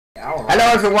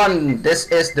Hello everyone, this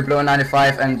is the Blue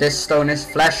 95 and this stone is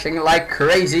flashing like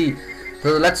crazy.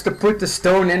 So let's put the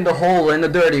stone in the hole in the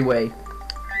dirty way.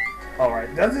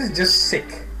 Alright, that is just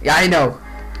sick. Yeah, I know.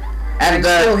 And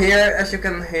still here, as you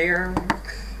can hear.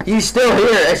 He's still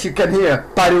here, as you can hear.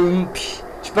 Padoom.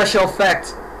 Special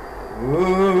effect.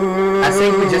 Ooh. I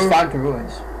think we just found the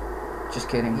ruins. Just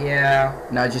kidding. Yeah.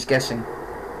 No, just guessing.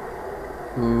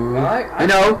 Ooh. Well, you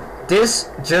know, this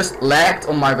just lagged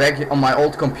on my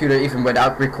old computer even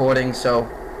without recording, so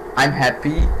I'm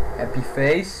happy. Happy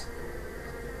face.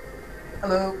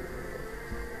 Hello.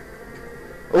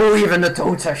 Oh, even the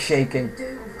toads are shaking.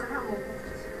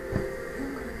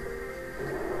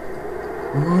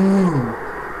 Ooh.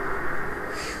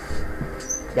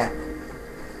 Yeah.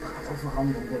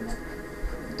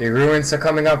 The ruins are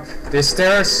coming up. The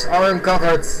stairs are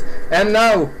uncovered. And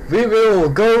now we will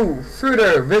go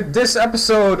further with this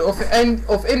episode of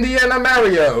Indiana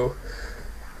Mario.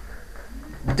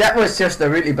 That was just a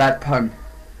really bad pun.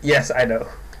 Yes, I know.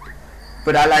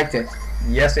 But I liked it.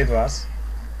 Yes, it was.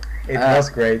 It was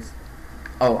great.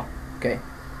 Oh, okay.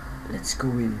 Let's go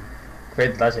in.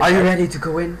 Great logic. Are you ready to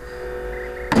go in?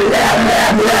 Blah,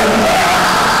 blah,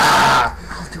 blah.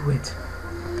 I'll do it.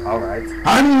 Alright.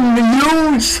 I'm the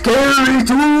huge, scary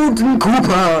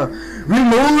Tutankoopa,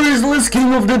 remorseless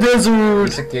king of the desert.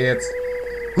 He's a kid.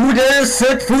 Who dares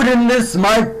set foot in this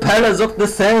my palace of the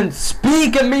sand?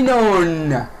 Speak and be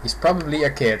known. He's probably a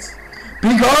kid.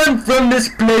 Be gone from this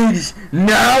place.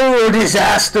 Now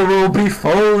disaster will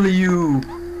befall you.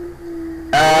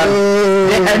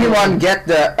 Did anyone get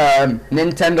the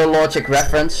Nintendo Logic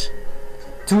reference?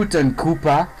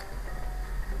 Tutankoopa.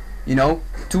 You know,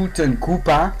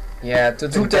 Tutankoopa. Yeah,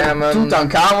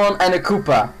 Tutankhamun and a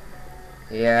Koopa.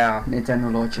 Yeah.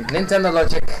 Nintendo Logic. Nintendo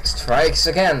Logic strikes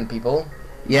again, people.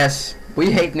 Yes, we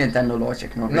hate Nintendo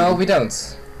Logic. Not No, really. we don't.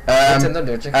 Nintendo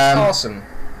Logic is awesome.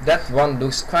 That one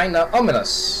looks kinda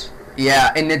ominous.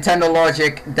 Yeah, in Nintendo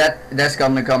Logic, there's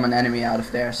gonna come an enemy out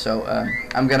of there. So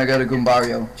I'm gonna go to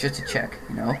Goombario just to check.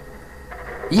 You know.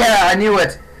 Yeah, I knew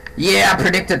it. Yeah, I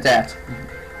predicted that.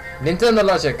 Nintendo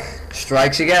Logic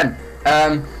Strikes again.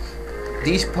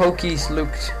 These Pokies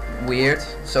look weird.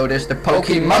 So there's the Poke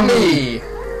Mummy.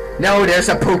 No, there's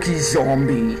a Poke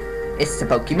Zombie. It's the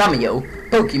Poke Mummy, yo.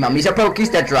 Poke Mummies are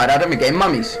Pokies that right out of the game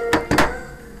mummies.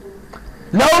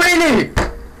 No, really?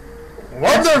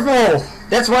 Wonderful!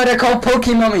 That's why they're called Poke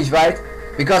Mummies, right?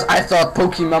 Because I thought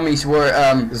Poke Mummies were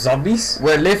zombies?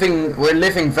 Were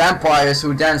living vampires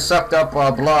who then sucked up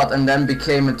our blood and then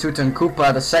became a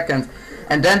Tutankoopa II.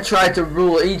 And then tried to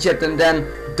rule Egypt and then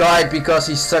died because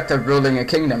he sucked at ruling a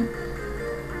kingdom.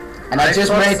 And I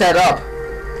just made that up.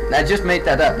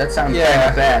 That sounds kind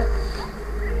of bad.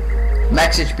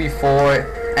 Max HP 4,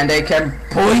 and they can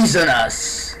poison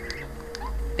us.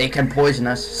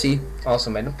 See? Also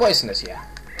made them poisonous, yeah.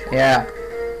 Yeah.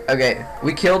 Okay,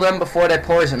 we kill them before they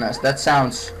poison us. That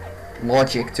sounds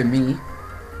logic to me.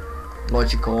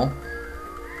 Logical.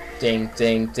 Ding,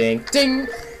 ding, ding, ding!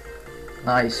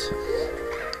 Nice.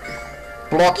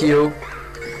 Block you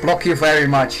very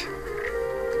much.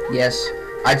 Yes,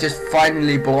 I just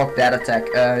finally blocked that attack.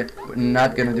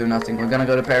 Not gonna do nothing. We're gonna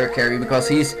go to Paracarry because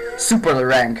he's super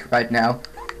rank right now,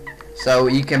 so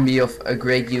he can be of a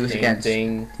great use against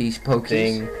these Pokies.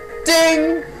 Ding,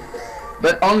 ding!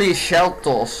 But only Shell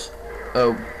Toss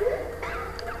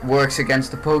works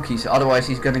against the Pokies. Otherwise,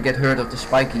 he's gonna get hurt of the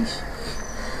Spikies.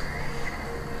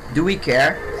 Do we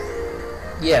care?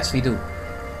 Yes, we do.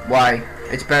 Why?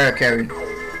 It's Paracarry.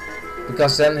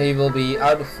 Because then he will be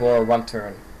out for one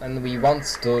turn. And we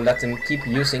want to let him keep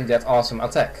using that awesome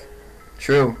attack.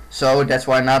 True. So that's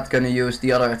why I'm not gonna use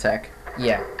the other attack.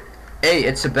 Yeah. Hey,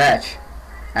 it's a badge.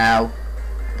 Ow.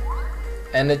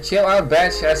 And the chill out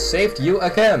badge has saved you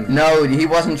again. No, he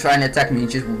wasn't trying to attack me. He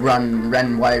just ran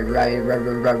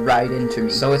right into me.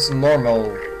 So it's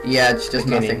normal. Yeah, it's just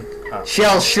beginning. nothing. Oh.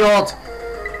 Shell shot.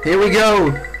 Here we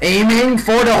go. Aiming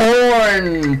for the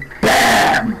horn.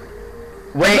 Bam.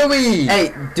 Wait. Louis.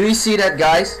 Hey, do you see that,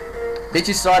 guys? Did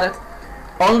you saw that?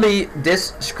 Only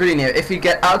this screen here. If you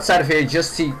get outside of here, you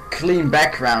just see clean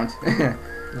background.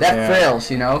 That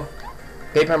fails, you know.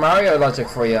 Paper Mario logic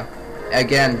for you.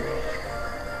 Again.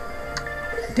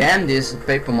 Damn, this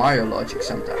Paper Mario logic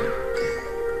sometimes.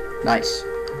 Nice.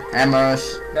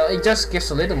 Hammers. Well, it just gives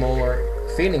a little more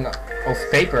feeling of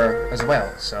paper as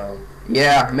well, so.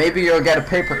 Yeah, maybe you'll get a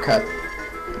paper cut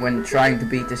when trying to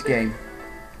beat this game.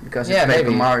 Because it's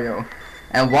Paper Mario.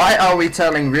 And why are we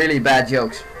telling really bad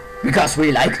jokes? Because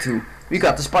we like to. We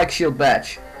got the Spike Shield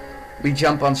badge. We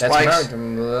jump on spikes.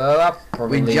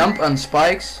 We jump on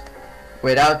spikes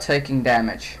without taking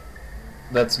damage.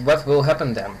 But what will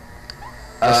happen then?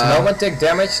 Does no one take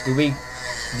damage? Do we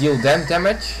deal them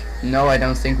damage? No, I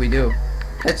don't think we do.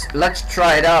 Let's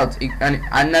try it out.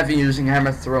 I'm never using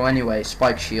hammer throw anyway.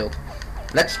 Spike shield.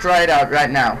 Let's try it out right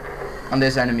now on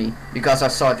this enemy because I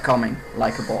saw it coming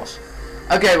like a boss.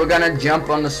 Okay, we're gonna jump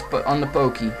on the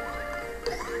pokey.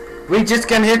 We just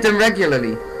can hit them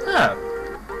regularly.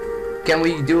 Oh. Can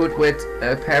we do it with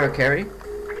para carry?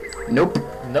 Nope.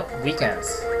 Nope, we can't.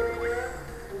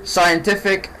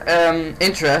 Scientific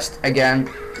interest again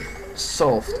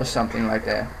solved or something like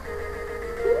that.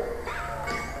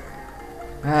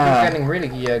 We're getting really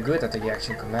good at the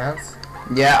action command.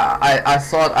 Yeah, I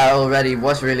thought I already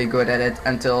was really good at it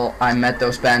until I met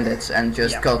those bandits and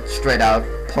just got straight out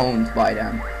pwned by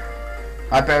them.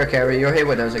 Hi Paracarry, you're here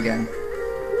with us again.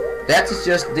 That is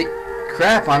just the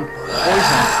crap, I'm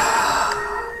poisoned.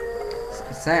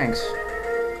 Thanks.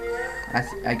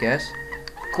 I guess.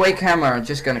 Quake Hammer,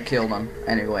 just gonna kill them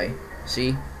anyway.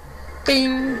 See?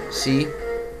 Bing! See?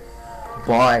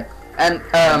 Bye. And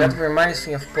that reminds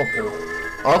me of Popple.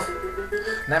 Of?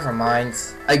 Never mind.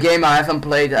 A game I haven't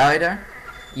played either?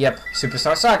 Yep,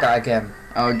 Superstar Saga again.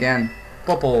 Oh, again.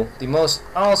 Popple, the most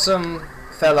awesome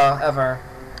fella ever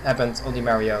happened on the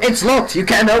Mario. It's locked, you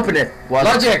can't open it. What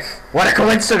Logic! What a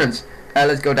coincidence.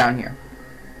 Let's go down here.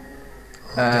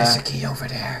 There's a key over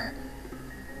there.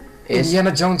 Is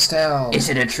Indiana Jones style. it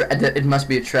a trap? It must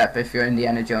be a trap if you're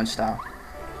Indiana Jones style.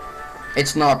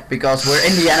 It's not, because we're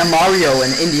Indiana Mario,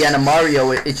 and Indiana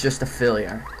Mario it's just a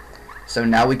failure. So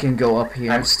now we can go up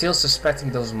here. I'm still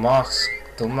suspecting those masks,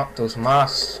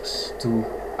 to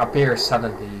appear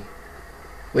suddenly.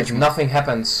 Which nothing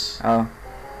happens. Oh.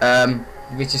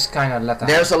 Which is kind of let out.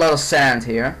 There's a lot of sand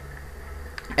here,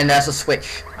 and there's a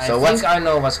switch. So I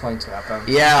know what's going to happen.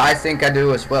 Yeah, I think I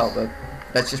do as well, but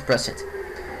let's just press it.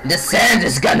 The sand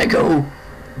is gonna go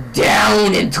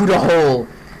down into the hole.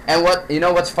 And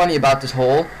what's funny about this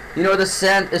hole? You know, the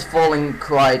sand is falling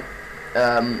quite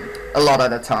a lot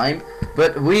at a time,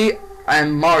 but we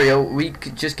and Mario, we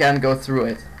just can't go through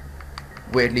it.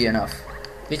 Weirdly enough.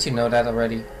 Did you know that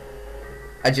already?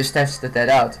 I just tested that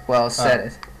out while I said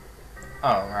it.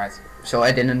 Oh, right. So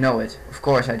I didn't know it. Of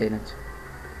course I didn't.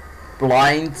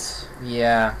 Blind.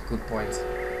 Yeah, good point.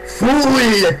 Fool!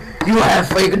 You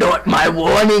have ignored my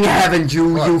warning, haven't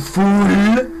you, you fool?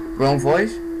 Wrong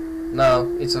voice?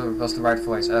 No, it was the right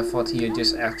voice. I thought he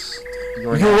just asked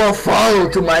your You will fall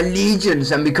to my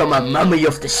legions and become a mummy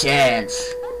of the sands.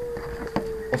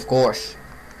 Of course.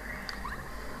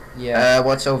 Yeah.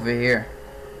 What's over here?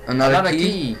 Another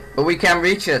key? But we can't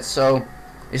reach it, so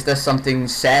is there something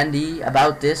sandy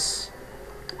about this?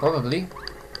 Probably.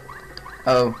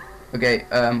 Oh, okay,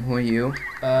 who are you?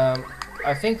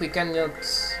 I think we can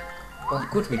just... Well,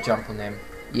 could we jump on him?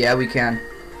 Yeah, we can.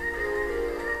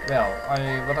 Well,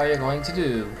 what are you going to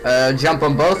do? Jump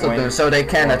on both of them so they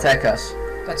can attack us.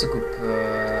 That's a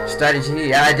good strategy.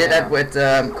 Yeah, I did that with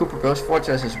Cooper Bros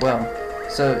Fortress as well.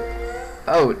 So,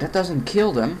 oh, that doesn't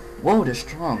kill them. Whoa, they're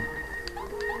strong.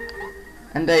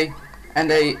 And they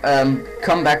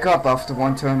come back up after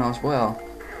one turn as well.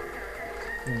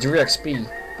 Drew XP.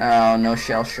 Oh, no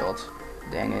shell shot.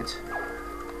 Dang it.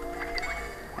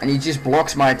 And he just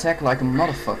blocks my attack like a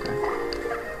motherfucker.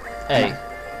 Hey.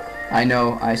 I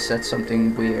know, I said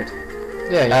something weird.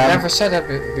 Yeah, you never said that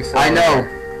before. I know.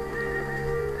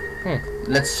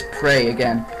 Let's pray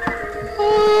again.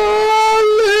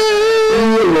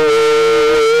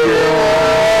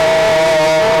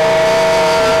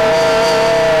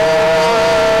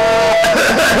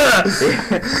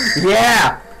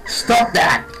 Yeah! Stop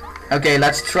that! Okay,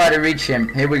 let's try to reach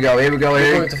him. Here we go, here we go,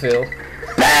 You're going to fail.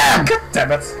 BAM! God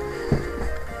damn it!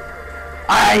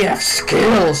 I have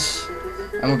skills!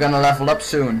 And we're gonna level up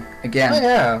soon. Again. Oh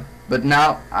yeah. But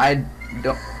now, I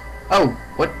don't... Oh,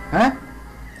 what? Huh?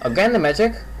 Again the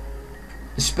magic?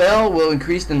 The spell will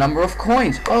increase the number of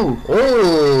coins. Oh!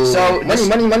 Oh! So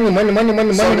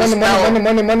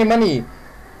money.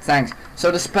 Thanks.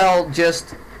 So the spell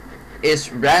just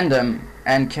is random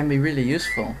and can be really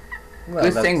useful. Well,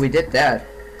 Good thing we did that.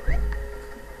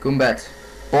 Goombat.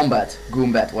 Bombat.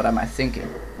 Goombat. What am I thinking?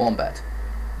 Bombat.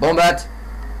 Bombat.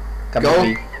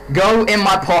 Go in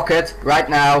my pocket right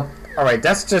now. Alright,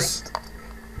 that's just...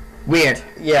 Weird.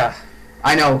 Yeah.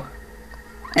 I know.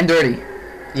 And dirty.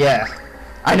 Yeah.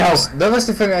 I know. That was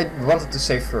the thing I wanted to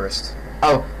say first.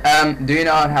 Oh, do you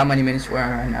know how many minutes we're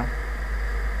on right now?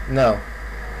 No.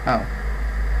 Oh.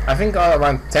 I think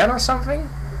around 10 or something?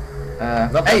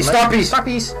 Hey, stoppies!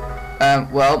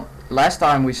 Stoppies! Well, last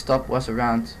time we stopped was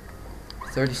around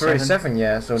 37. 37,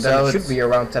 yeah, so that should be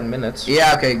around 10 minutes.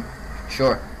 Yeah, okay,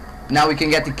 sure. Now we can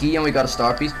get the key and we got a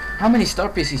star piece. How many star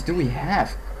pieces do we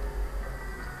have?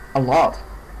 A lot.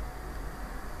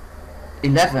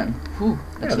 11. Whew,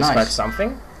 that's quite nice.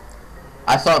 something.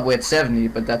 I thought we had 70,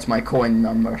 but that's my coin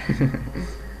number.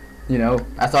 You know,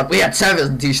 I thought we had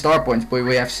 70 star points, but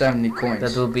we have 70 coins.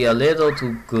 That will be a little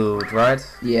too good, right?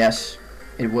 Yes,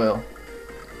 it will.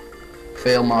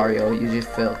 Fail, Mario, you just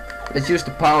failed. Let's use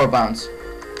the power bounce.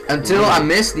 Until I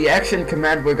miss the action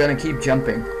command, we're gonna keep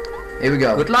jumping. Here we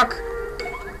go. Good luck.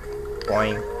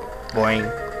 Boing, boing,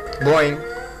 boing,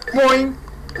 boing,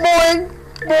 boing,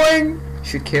 boing.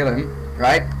 Should kill him,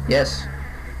 right? Yes.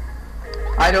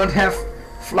 I don't have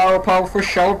flower power for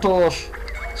shelters,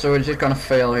 so we're just gonna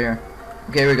fail here.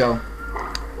 Okay, here we go.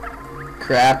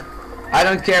 Crap. I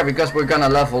don't care because we're gonna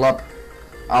level up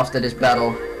after this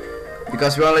battle.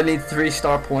 Because we only need 3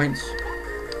 star points.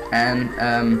 And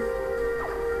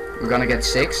we're gonna get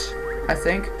 6, I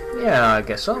think. Yeah, I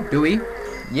guess so. Do we?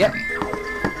 Yeah.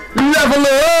 Level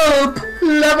up!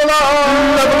 Level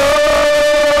up! Level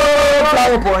up!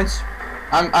 Flower points.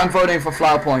 I'm voting for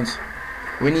flower points.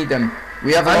 We need them.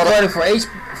 We have a lot I'm of voting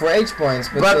for H points,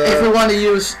 but if we want to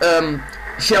use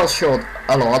shell shot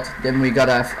a lot, then we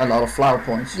gotta have a lot of flower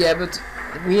points. yeah, but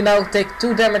we now take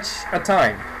 2 damage a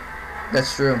time.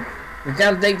 That's true. We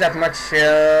can't take that much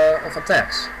of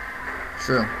attacks.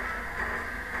 True.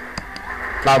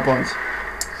 Flower points.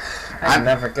 I I'm-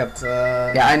 never get.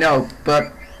 Yeah, I know,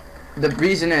 but the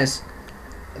reason is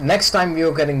Next time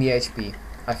you're getting the HP,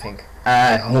 I think.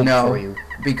 I hope for no, you.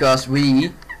 because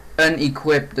we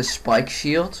unequip the spike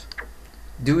shield.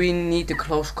 Do we need the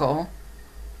close call?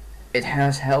 It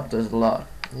has helped us a lot.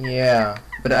 Yeah.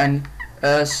 But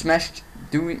smashed.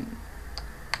 Do we?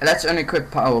 Let's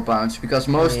unequip power bounce because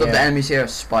most of the Yeah. enemies here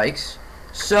have spikes.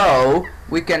 So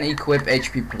we can equip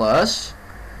HP plus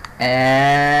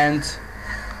and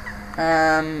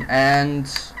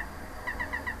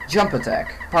jump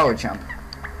attack, power jump,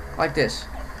 like this.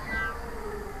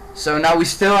 So now we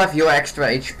still have your extra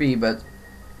HP, but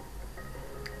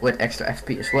with extra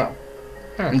FP as well.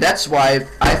 And that's why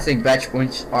I think badge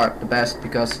points are the best,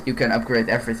 because you can upgrade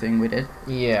everything with it.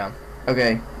 Yeah.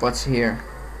 Okay, what's here?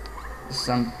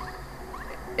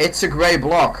 It's a gray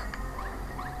block.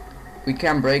 We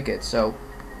can break it, so.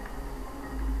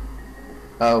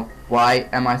 Oh, why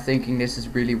am I thinking this is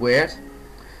really weird?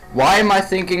 Why am I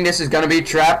thinking this is gonna be a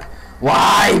trap?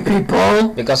 Why, people?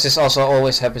 Because this also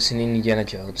always happens in Indiana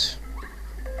Jones.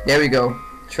 There we go.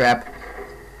 Trap.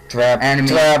 Trap. Enemy.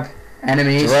 Trap.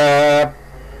 Enemies. Trap.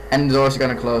 And the door's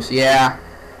gonna close. Yeah.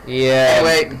 Yeah.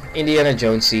 Anyway. Indiana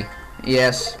Jonesy.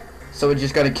 Yes. So we're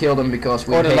just gonna kill them because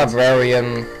we Or the hate-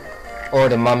 librarian. Or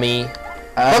the mummy.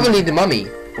 Probably the mummy.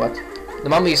 What? The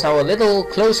mummy is now a little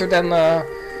closer than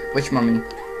Which mummy?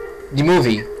 the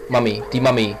movie Mummy. The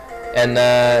Mummy. And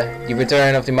the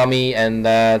Return of the Mummy and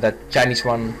that Chinese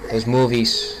one. Those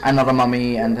movies. Another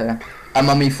mummy and a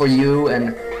mummy for you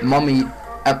and mummy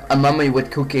a mummy with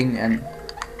cooking and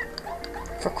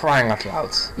For crying out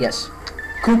loud. yes.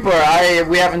 Cooper,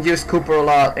 we haven't used Cooper a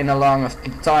lot in a long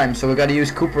time, so we gotta use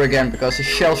Cooper again because his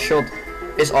shell shot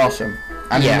is awesome.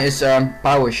 I Yeah. mean his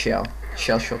power shell.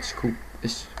 Shell shot's cool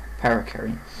is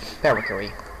paracarry.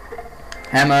 Parakarry.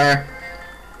 Hammer.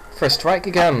 First strike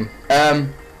again.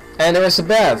 Um And there is a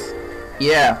bath.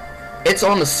 yeah. It's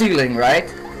on the ceiling, right?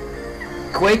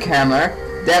 Quake hammer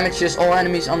damages all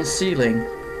enemies on the ceiling.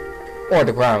 Or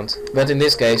the ground. But in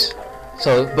this case.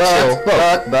 So still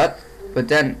both. But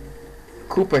then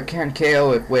Cooper can't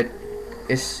KO it with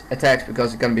his attacks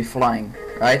because it's gonna be flying,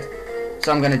 right?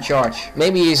 So I'm gonna charge.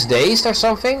 Maybe he's dazed or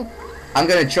something? I'm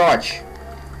gonna charge.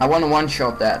 I wanna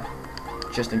one-shot that,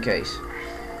 just in case.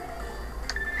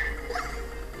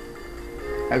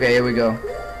 Okay, here we go.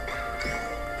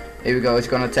 Here we go. It's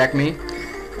gonna attack me,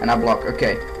 and I block.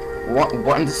 Okay.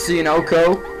 Want to see an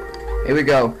Oko? Here we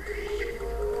go.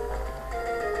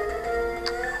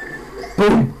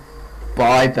 Boom.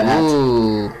 Bye, bat.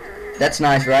 Ooh. That's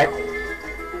nice, right?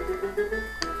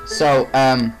 So,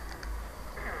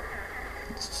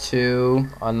 two.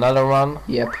 Another one.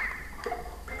 Yep.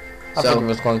 I So- thought he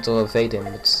was going to evade him,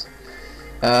 but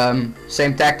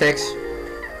Same tactics.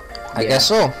 I Yeah. guess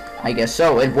so. I guess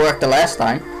so. It worked the last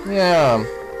time. Yeah.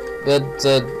 But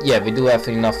yeah, we do have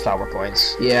enough flower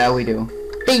points. Yeah, we do.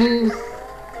 Bing!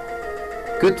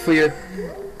 Good for you.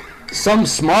 Some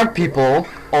smart people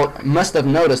must have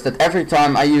noticed that every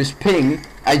time I use ping,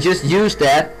 I just use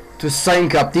that to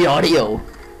sync up the audio.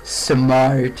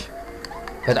 Smart.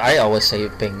 But I always say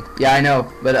ping. Yeah, I know,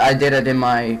 but I did it in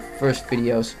my first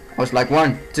videos. I was like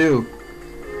 1, 2,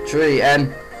 3,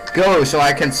 and go, so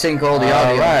I can sync all the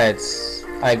audio. Alright.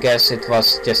 I guess it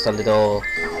was just a little...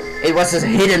 It was a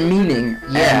hidden meaning.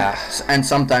 Yeah. And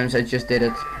sometimes I just did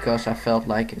it because I felt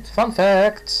like it. Fun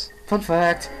fact. Fun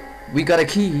fact. we got a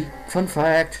key. Fun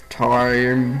fact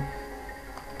time.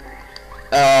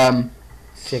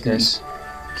 Checkers.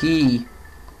 Key.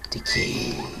 The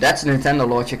key. That's Nintendo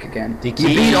logic again. The You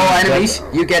key. beat all enemies,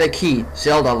 you get a key.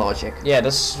 Zelda logic. Yeah,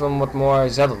 that's somewhat more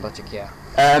Zelda logic, yeah.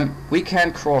 We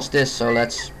can't cross this, so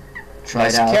let's try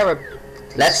Let's it out. carry.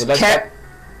 Let's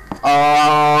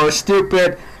Oh,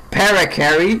 stupid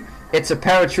para-carry. It's a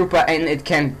paratrooper and it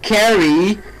can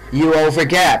carry you over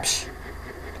gaps.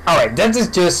 Alright, that is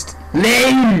just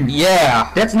Lame!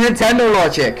 yeah. That's Nintendo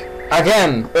logic.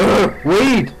 Again.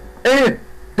 Wait.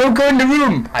 Don't go in the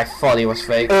room. I thought he was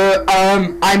fake.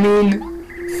 I mean,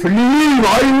 flee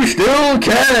while you still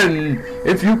can.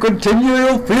 If you continue,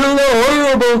 you'll feel the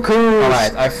horrible curse.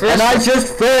 Alright, And I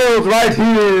just failed right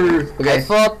here. I Okay.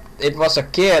 thought it was a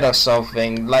kid or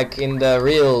something, like in the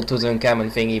real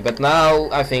Tutankoopa thingy, but now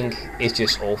I think it's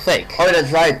just all fake. Oh,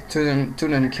 that's right.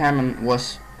 Tutankhamun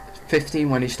was 15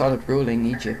 when he started ruling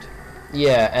Egypt.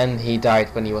 Yeah, and he died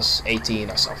when he was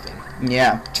 18 or something.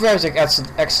 Yeah. Tragic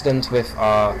accident with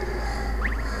I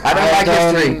don't like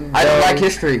history. I don't like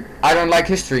history. I don't like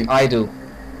history. I do.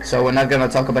 So we're not gonna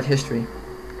talk about history.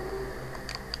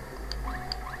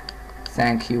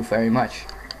 Thank you very much.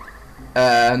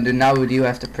 Now do you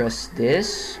have to press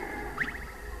this?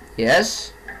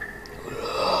 Yes.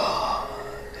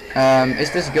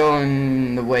 Is this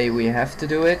going the way we have to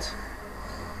do it?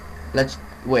 Let's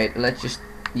wait. Let's just.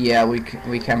 Yeah, we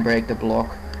can break the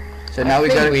block. So now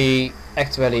we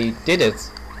actually did it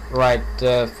right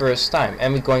the first time,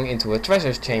 and we're going into a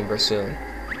treasure chamber soon.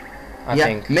 I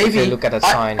think. Maybe. If you look at that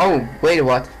sign. Oh, wait,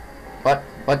 what?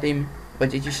 What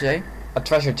did you say? A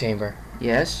treasure chamber.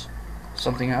 Yes.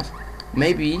 Something else.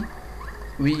 Maybe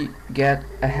we get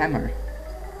a hammer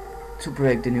to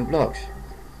break the new blocks.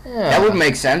 Yeah. That would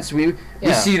make sense. We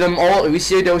see them all. We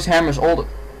see those hammers all.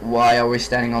 Why are we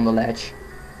standing on the ledge?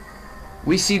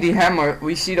 We see the hammer.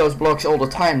 We see those blocks all the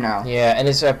time now. Yeah, and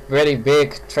it's a very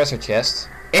big treasure chest.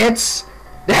 It's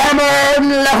the hammer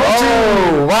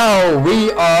level 2. Wow,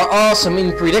 we are awesome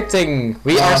in predicting.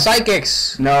 We are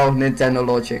psychics. No, Nintendo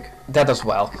logic. That as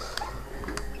well.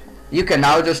 You can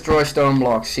now destroy stone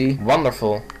blocks. See?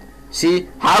 Wonderful. See?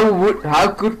 How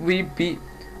could we be?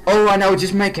 Oh, I know.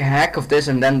 Just make a hack of this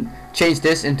and then change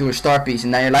this into a star piece,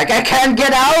 and then you're like, I can't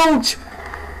get out.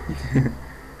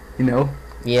 You know?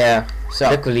 Yeah. So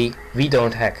luckily, we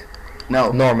don't hack.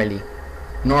 no. Normally.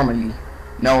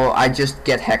 No, I just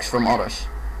get hacks from others.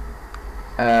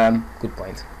 Good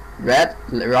point.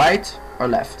 Right or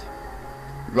left?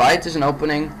 Right is an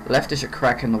opening, left is a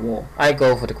crack in the wall. I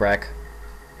go for the crack.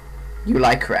 You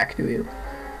like crack, do you?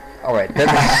 Alright.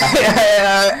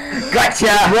 Gotcha!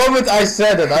 The moment I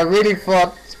said it, I really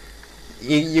thought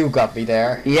you got me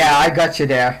there. Yeah, I got you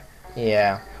there.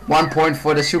 Yeah. 1 point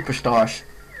for the superstars.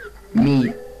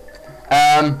 Me.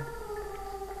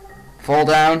 Fall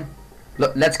down.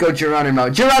 Look, let's go Geronimo.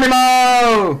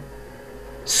 Geronimo!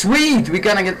 Sweet! We're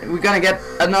gonna get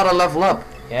another level up.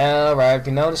 Yeah, alright,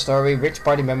 we know the story. Which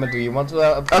party member do you want to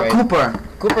upgrade? Cooper.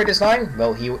 Cooper this time?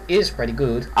 Well, he is pretty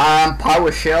good.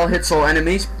 Power Shell hits all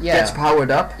enemies. Yeah. Gets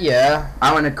powered up. Yeah.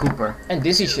 I want a Cooper. And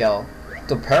Dizzy Shell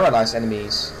to paralyze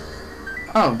enemies.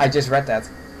 Oh, I just read that.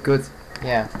 good.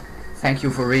 Yeah. Thank you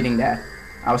for reading that.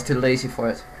 I was too lazy for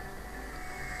it.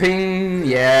 Ping.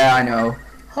 Yeah, I know.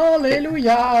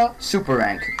 Hallelujah! Super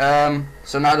rank.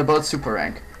 So now they're both super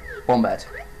rank. Wombat.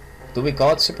 Do we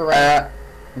call it super rank?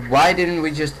 Why didn't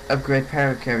we just upgrade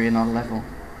Paracarry another level?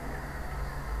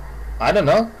 I don't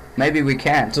know. Maybe we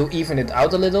can. To even it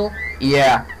out a little.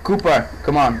 Yeah. Cooper,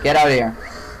 come on, get out of here.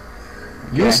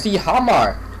 Use the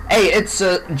hammer. Hey, it's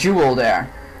a jewel there.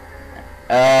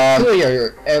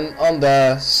 Clear. And on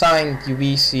the sign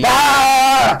we see.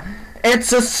 Ah!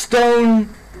 It's a stone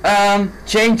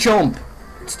chain chomp.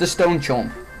 It's the stone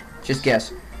chomp. Just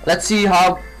guess. Let's see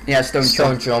how. Yeah, stone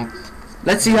chomp. Jump.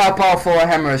 Let's see how powerful our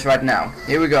hammer is right now.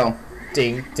 Here we go.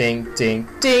 Ding, ding, ding,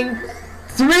 ding.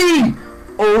 3!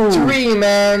 Oh! 3,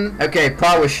 man. Okay,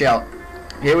 power shell.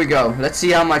 Here we go. Let's see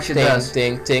how much it Ding, does.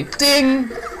 ding, ding, ding.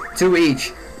 2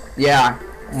 each. Yeah.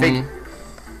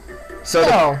 So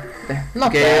Oh, not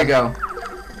okay, bad. here you go.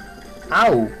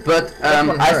 Ow. But That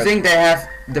one I hurt. think they have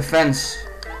defense.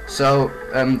 So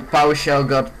power shell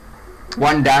got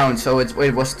 1 down, so it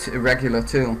was regular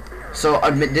too. So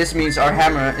this means our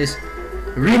hammer is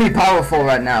really powerful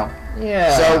right now.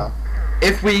 Yeah. So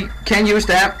if we can use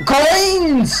the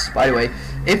coins, by the way,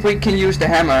 if we can use the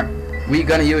hammer, we're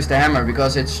gonna use the hammer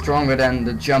because it's stronger than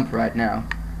the jump right now.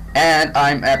 And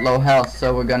I'm at low health,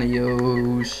 so we're gonna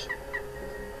use.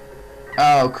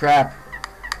 Oh crap!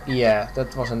 Yeah,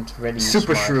 that wasn't really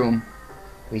Super smart. shroom.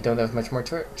 We don't have much more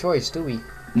choice, do we?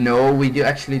 No, we do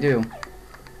actually do.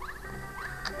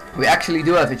 We actually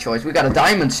do have a choice. We got a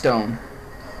diamond stone.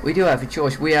 We do have a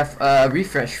choice. We have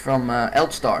refresh from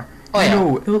Eldstar. Oh yeah.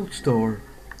 No, Eldstar.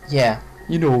 Yeah.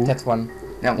 You know. That one.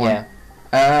 That one.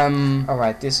 Yeah.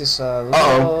 Alright, this is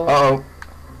Uh-oh.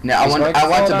 No, I He's want going to to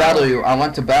fall battle down. you. I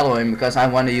want to battle him because I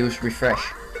want to use refresh.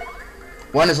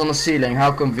 One is on the ceiling.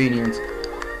 How convenient.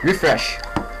 Refresh.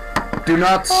 Do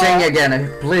not sing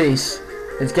again, please.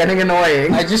 It's getting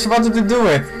annoying. I just wanted to do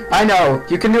it. I know.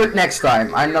 You can do it next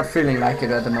time. I'm not feeling like it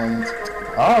at the moment.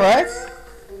 Alright.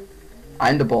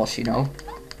 I'm the boss, you know.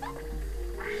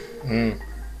 Hmm.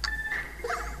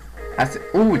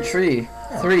 Ooh, tree.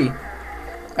 3.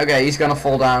 Okay, he's gonna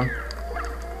fall down.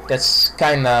 That's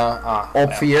kinda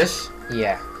Obvious.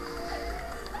 yeah.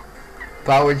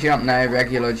 Power jump, no,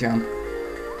 regular jump.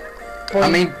 Boing. I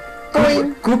mean,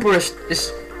 Boing. Cooper is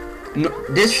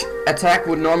this attack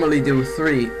would normally do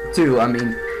 2. I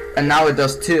mean, and now it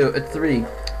does 3.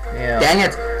 Yeah. Dang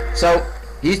it! So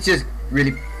he's just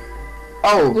really.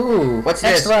 Oh, Ooh, what's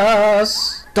this?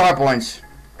 extras. Star points.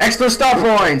 Extra star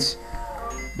points.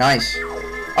 Nice.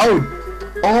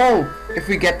 Oh, if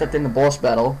we get that in the boss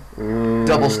battle, Ooh.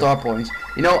 double star points.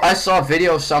 You know, I saw a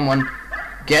video of someone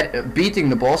beating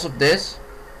the boss of this.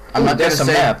 I'm Ooh, not gonna there's a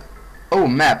say. map. Oh,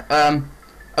 map.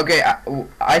 Okay.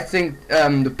 I think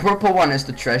the purple one is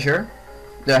the treasure,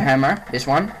 the hammer. This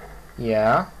one.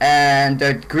 Yeah. And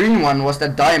the green one was the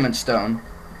diamond stone.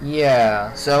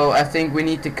 Yeah. So I think we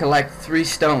need to collect 3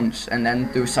 stones and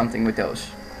then do something with those.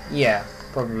 Yeah.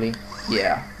 Probably.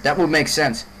 Yeah, that would make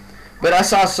sense. But I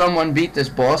saw someone beat this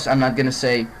boss. I'm not gonna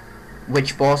say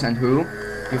which boss and who.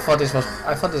 You thought this was?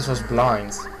 I thought this was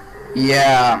blind.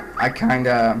 Yeah, I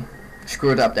kinda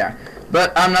screwed up there.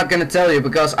 But I'm not gonna tell you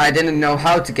because I didn't know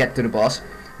how to get to the boss.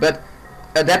 But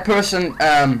that person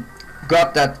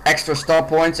got that extra star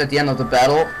points at the end of the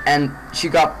battle, and she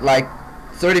got like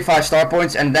 35 star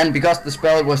points, and then because the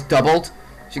spell was doubled,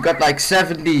 she got like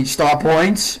 70 star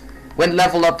points. Went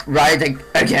level up right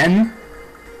again.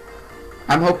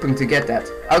 I'm hoping to get that.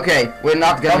 Okay, we're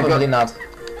not gonna Probably go. not.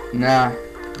 Nah.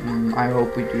 I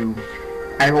hope we do.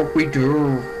 I hope we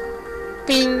do.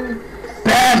 Ping.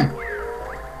 Bam!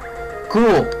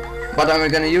 Cool. What am I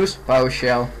gonna use? Power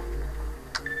shell.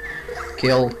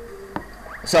 Kill.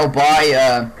 So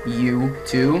buy you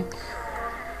too.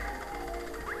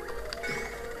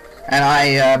 And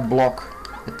I block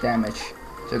the damage.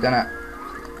 So gonna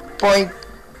Boing.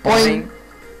 Boing.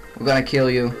 We're gonna kill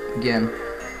you again.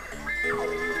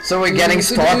 So we're getting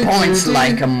star points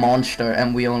like a monster,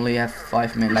 and we only have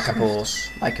 5 minutes. Like a boss.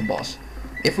 Like a boss.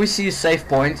 If we see a save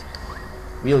point,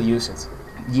 We'll use it.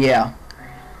 yeah.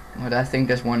 But I think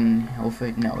there's one over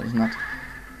it. No, it's not.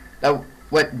 Oh,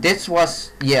 what? This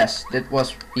was yes. That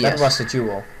was yes. That was the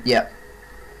duel. Yeah.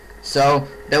 So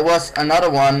there was another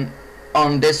one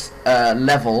on this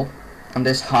level, on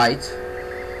this height.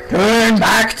 Turn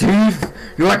back, thief!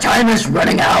 Your time is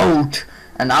running out!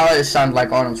 And now I sound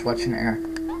like Arnold Schwarzenegger.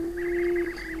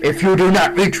 If you do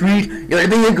not retreat, you'll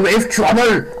be in grave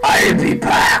trouble! I'll be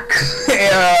back!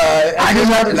 I did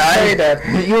not say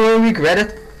that. You will regret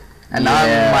it. And now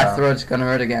my throat's gonna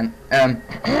hurt again.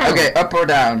 Okay, up or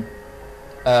down?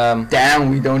 Down,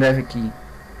 we don't have a key.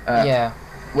 Yeah.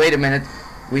 Wait a minute.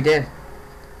 We did.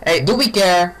 Hey, Do we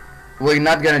care? we're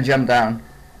not gonna jump down.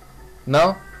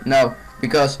 No? No,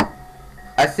 because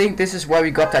I think this is where we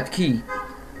got that key.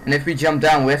 And if we jump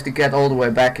down, we have to get all the way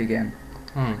back again.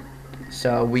 Hmm.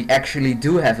 So we actually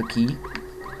do have a key.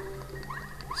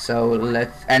 So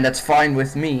and that's fine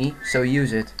with me, so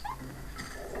use it.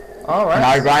 Alright. And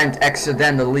I rhymed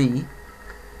accidentally.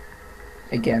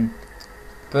 Again.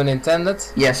 Pun intended.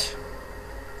 Yes.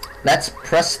 Let's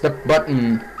press the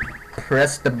button.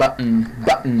 Press the button.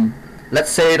 Button. Let's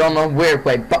say it on a weird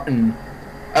way. Button.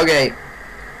 Okay.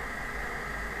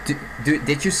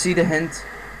 Did you see the hint?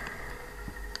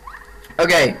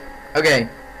 Okay. Okay.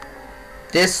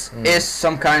 This is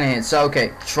some kind of hint. So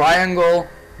okay. Triangle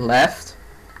left.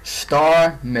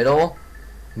 Star middle.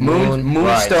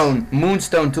 Moonstone. Right.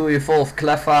 Moonstone to evolve.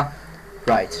 Cleffa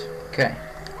right. Okay.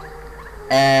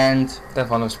 And That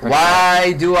one was pretty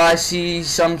why do I see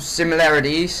some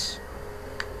similarities?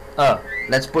 Oh,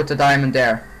 Let's put the diamond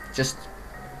there. Just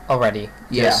already.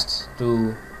 Yeah. Just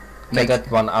to Make- get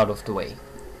that one out of the way.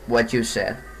 what you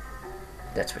said.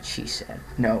 That's what she said.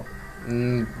 No.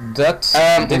 That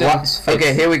didn't fit.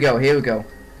 Okay, here we go. Here we go.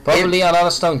 Probably another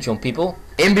stone jump, people.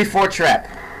 In before trap.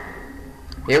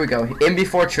 Here we go. In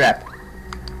before trap.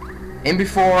 In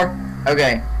before.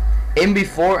 Okay. In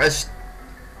before a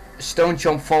stone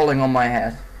chomp falling on my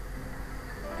head.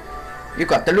 You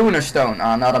got the lunar stone.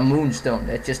 Ah, not a moonstone.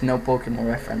 That's just no Pokemon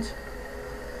reference.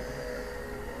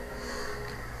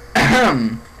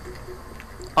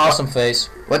 Awesome face.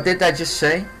 What did I just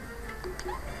say?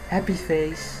 Happy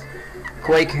face.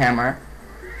 Quake hammer.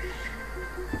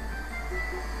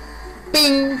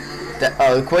 Bing!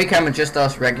 Oh, Quake hammer just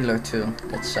does regular too.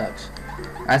 That sucks.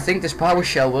 I think this power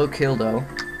shell will kill though.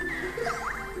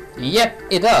 Yep,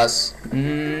 it does.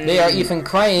 They are even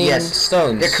crying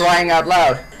stones. They're crying out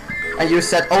loud. And you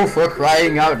said, oh, for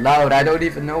crying out loud. I don't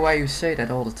even know why you say that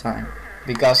all the time.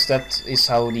 Because that is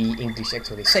how the English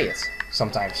actually say it.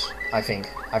 Sometimes, I think.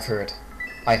 I've heard.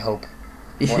 I hope.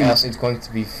 Or else it's going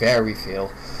to be very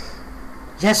Phil.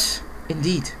 Yes,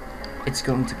 indeed. It's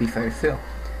going to be very Phil.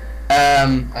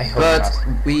 I hope but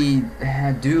not. we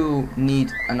do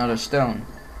need another stone.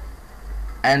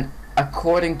 And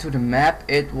according to the map,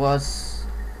 it was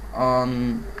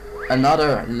on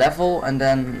another level and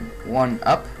then one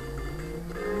up.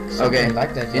 Something Okay,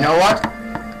 like that, you yeah. know what?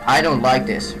 I don't like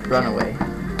this. Run away.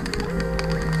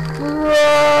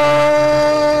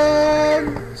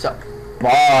 Run! So,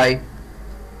 bye.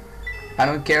 I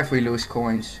don't care if we lose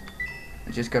coins.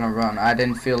 I'm just gonna run. I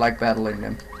didn't feel like battling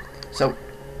them. So,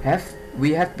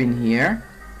 we have been here.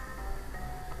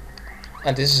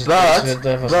 And this is But,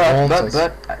 that was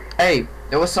haunted. hey,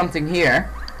 there was something here.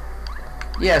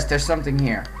 Yes, there's something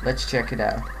here. Let's check it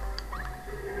out.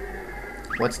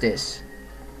 What's this?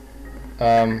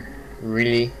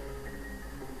 Really?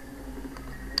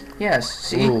 Yes,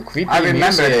 see? Ooh, creepy I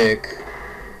remember music.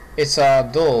 It's a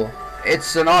doll.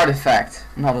 It's an artifact,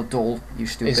 not a doll, you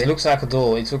stupid. It looks like a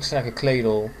doll. It looks like a clay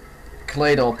doll.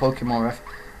 Clay doll, Pokemon ref.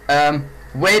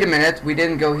 Wait a minute, we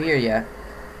didn't go here yet.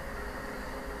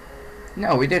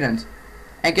 No, we didn't.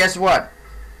 And guess what?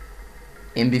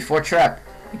 In before trap.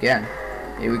 Again.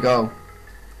 Here we go.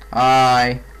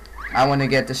 I want to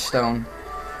get the stone.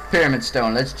 Pyramid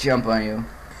stone, let's jump on you.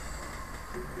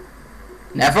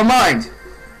 Never mind!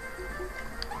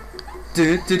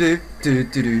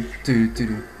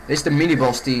 This is the mini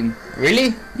boss team.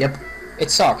 Really? Yep,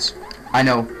 It sucks. I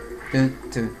know.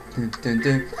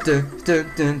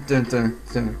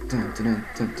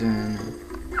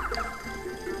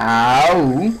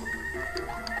 Ow!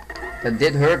 That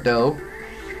did hurt though.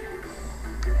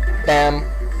 Bam.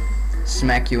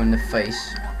 Smack you in the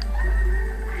face.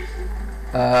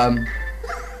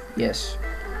 Yes.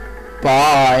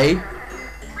 Bye.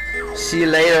 See you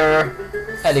later.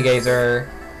 Alligator.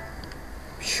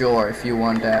 Sure, if you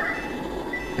want that.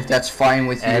 If that's fine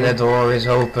with you. And the door is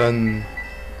open.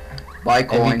 Buy And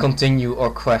coin we continue our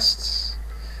quests.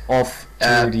 of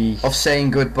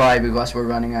saying goodbye because we're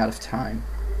running out of time.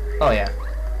 Oh yeah.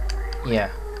 Yeah.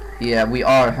 Yeah, we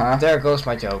are, huh? There goes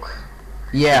my joke.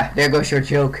 Yeah, there goes your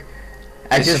joke.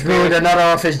 I just Disappeared. ruined another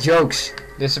of his jokes.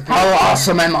 Disappeared. How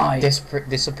awesome am I?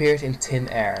 Disappeared in thin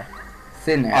air.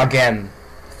 Thin air. Again.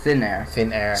 Thin air.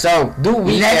 Thin air. So, Do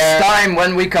we next care? time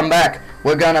when we come back,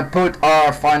 we're gonna put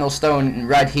our final stone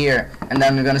right here, and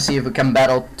then we're gonna see if we can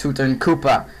battle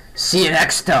Tutankoopa. See you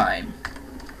next time.